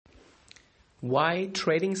why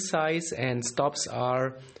trading size and stops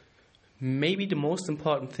are maybe the most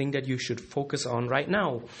important thing that you should focus on right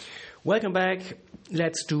now. Welcome back.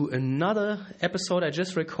 Let's do another episode. I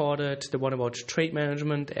just recorded the one about trade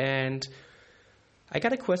management, and I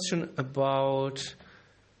got a question about,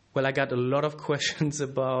 I got a lot of questions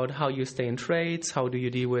about how you stay in trades, how do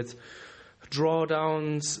you deal with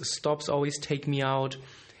drawdowns, stops always take me out.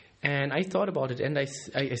 And I thought about it, and I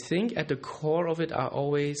think at the core of it are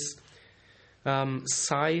always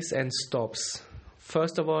size and stops.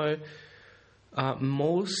 First of all, I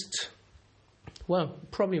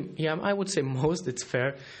would say most, it's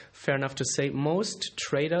fair enough to say, most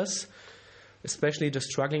traders, especially the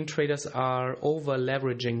struggling traders, are over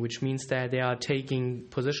leveraging, which means that they are taking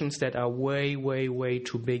positions that are way, way, way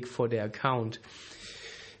too big for their account.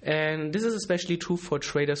 And this is especially true for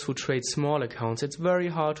traders who trade small accounts. It's very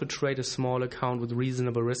hard to trade a small account with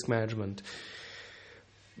reasonable risk management.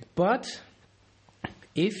 But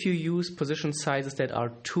if you use position sizes that are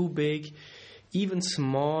too big, even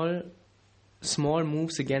small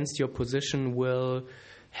moves against your position will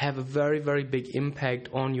have a very, very big impact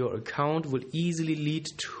on your account, will easily lead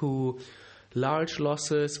to large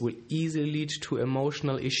losses, will easily lead to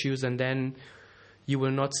emotional issues, and then you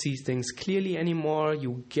will not see things clearly anymore.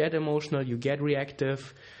 You get emotional, you get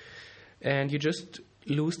reactive, and you just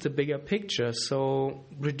lose the bigger picture. So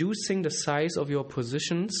reducing the size of your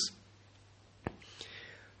positions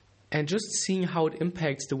and just seeing how it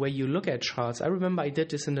impacts the way you look at charts. I remember I did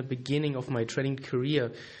this in the beginning of my trading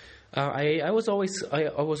career. I was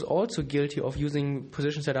also guilty of using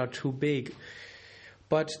positions that are too big.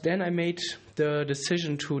 But then I made the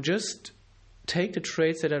decision to just take the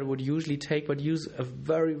trades that I would usually take, but use a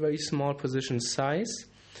very, very small position size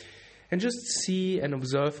and just see and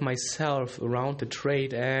observe myself around the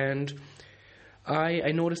trade. And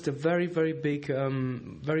I noticed a very, very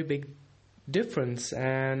big difference.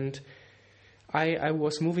 And I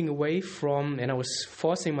was moving away from, and I was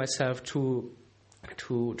forcing myself to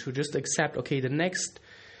just accept, okay, the next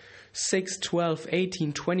 6, 12,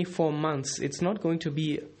 18, 24 months, it's not going to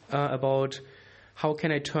be about how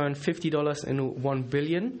can I turn $50 into $1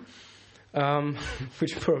 billion,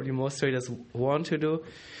 which probably most traders want to do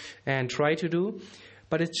and try to do.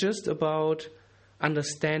 But it's just about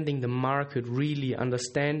understanding the market, really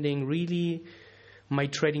understanding my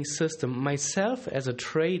trading system, myself as a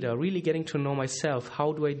trader, really getting to know myself.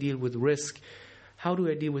 How do I deal with risk? How do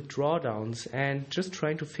I deal with drawdowns? And just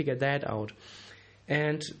trying to figure that out.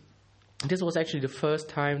 And this was actually the first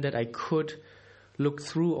time that I could look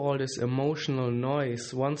through all this emotional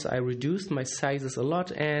noise once I reduced my sizes a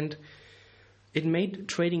lot, and it made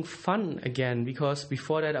trading fun again, because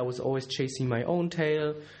before that I was always chasing my own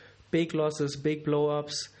tail, big losses, big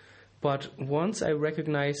blow-ups. But once I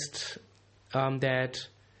recognized that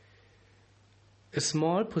a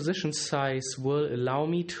small position size will allow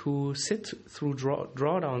me to sit through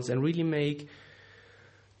drawdowns and really make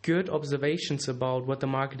good observations about what the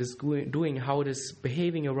market is doing, how it is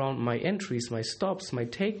behaving around my entries, my stops, my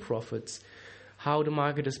take profits, how the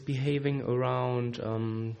market is behaving around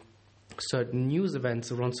certain news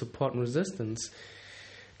events, around support and resistance.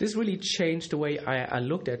 This really changed the way I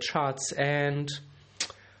looked at charts, and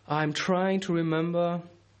I'm trying to remember.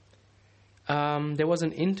 There was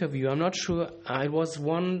an interview. I'm not sure. It was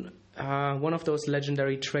one of those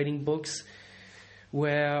legendary trading books,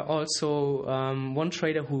 where also one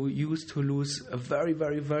trader who used to lose a very,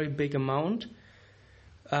 very, very big amount,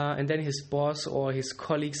 and then his boss or his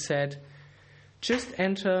colleague said, just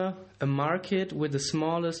enter a market with the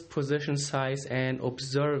smallest position size and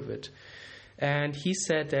observe it. And he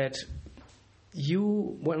said that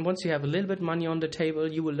once you have a little bit of money on the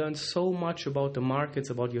table, you will learn so much about the markets,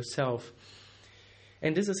 about yourself.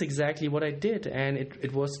 And this is exactly what I did, and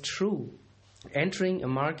it was true. Entering a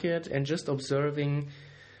market and just observing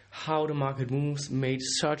how the market moves made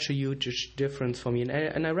such a huge difference for me.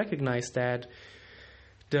 And I recognized that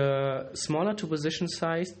the smaller the position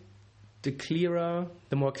size, the clearer,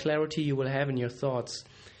 the more clarity you will have in your thoughts,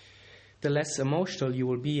 the less emotional you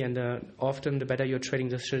will be, and often the better your trading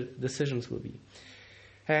decisions will be.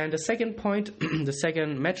 And the second point, the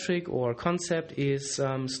second metric or concept is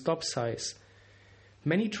stop size.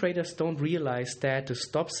 Many traders don't realize that the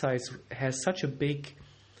stop size has such a big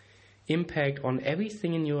impact on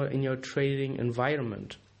everything in your trading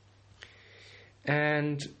environment.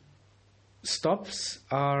 And stops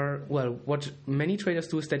are, what many traders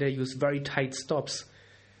do is that they use very tight stops,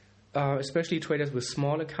 especially traders with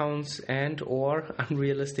small accounts and or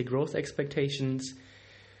unrealistic growth expectations,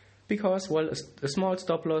 because, a small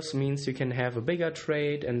stop loss means you can have a bigger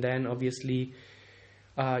trade, and then obviously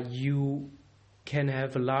you can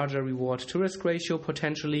have a larger reward to risk ratio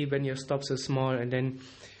potentially when your stops are small, and then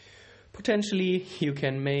potentially you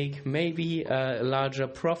can make maybe larger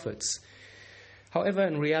profits. However,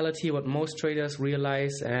 in reality, what most traders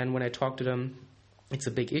realize, and when I talk to them, it's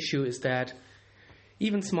a big issue, is that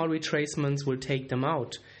even small retracements will take them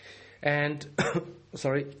out. And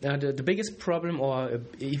the biggest problem, or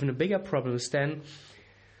even a bigger problem, is then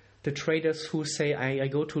the traders who say, I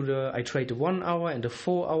trade the 1 hour and the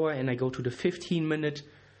 4 hour, and I go to the 15-minute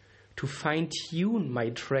to fine-tune my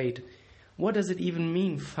trade. What does it even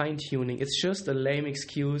mean, fine-tuning? It's just a lame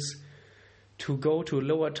excuse to go to a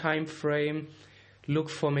lower time frame, look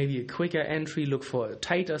for maybe a quicker entry, look for a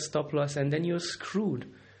tighter stop loss, and then you're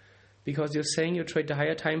screwed. Because you're saying you trade the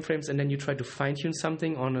higher time frames and then you try to fine-tune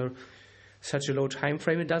something on such a low time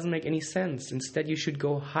frame. It doesn't make any sense. Instead, you should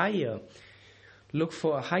go higher. Look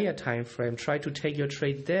for a higher time frame. Try to take your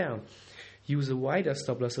trade there. Use a wider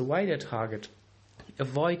stop loss, a wider target.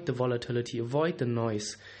 Avoid the volatility, avoid the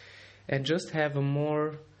noise, and just have a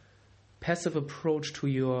more passive approach to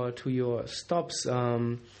your stops.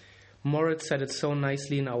 Moritz said it so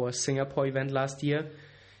nicely in our Singapore event last year.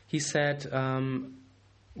 He said, how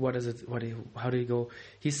did it go?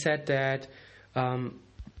 He said that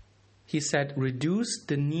reduce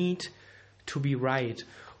the need to be right.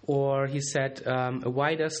 Or he said a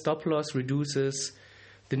wider stop loss reduces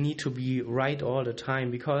the need to be right all the time,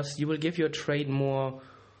 because you will give your trade more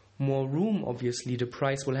room, obviously. The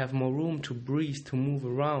price will have more room to breathe, to move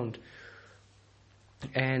around.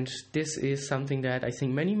 And this is something that I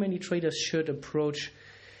think many traders should approach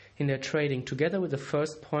in their trading, together with the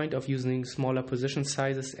first point of using smaller position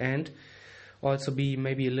sizes, and also be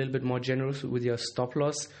maybe a little bit more generous with your stop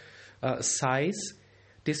loss size.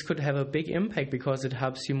 This could have a big impact because it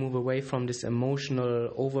helps you move away from this emotional,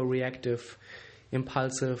 overreactive,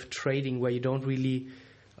 impulsive trading where you don't really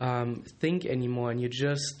think anymore, and you're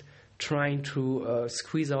just trying to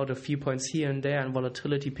squeeze out a few points here and there, and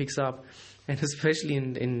volatility picks up. And especially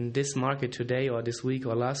in this market today, or this week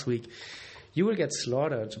or last week, you will get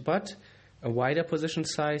slaughtered. But a wider position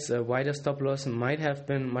size, a wider stop loss might have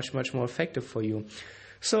been much more effective for you.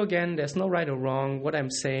 So again, there's no right or wrong. What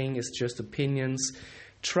I'm saying is just opinions.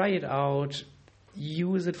 Try it out,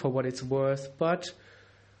 use it for what it's worth, but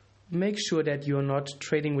make sure that you're not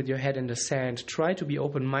trading with your head in the sand. Try to be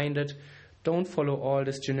open-minded. Don't follow all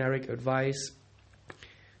this generic advice.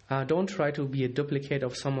 Don't try to be a duplicate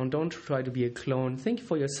of someone. Don't try to be a clone. Think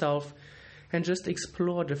for yourself and just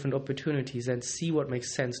explore different opportunities and see what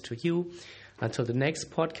makes sense to you. Until the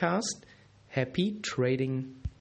next podcast, happy trading.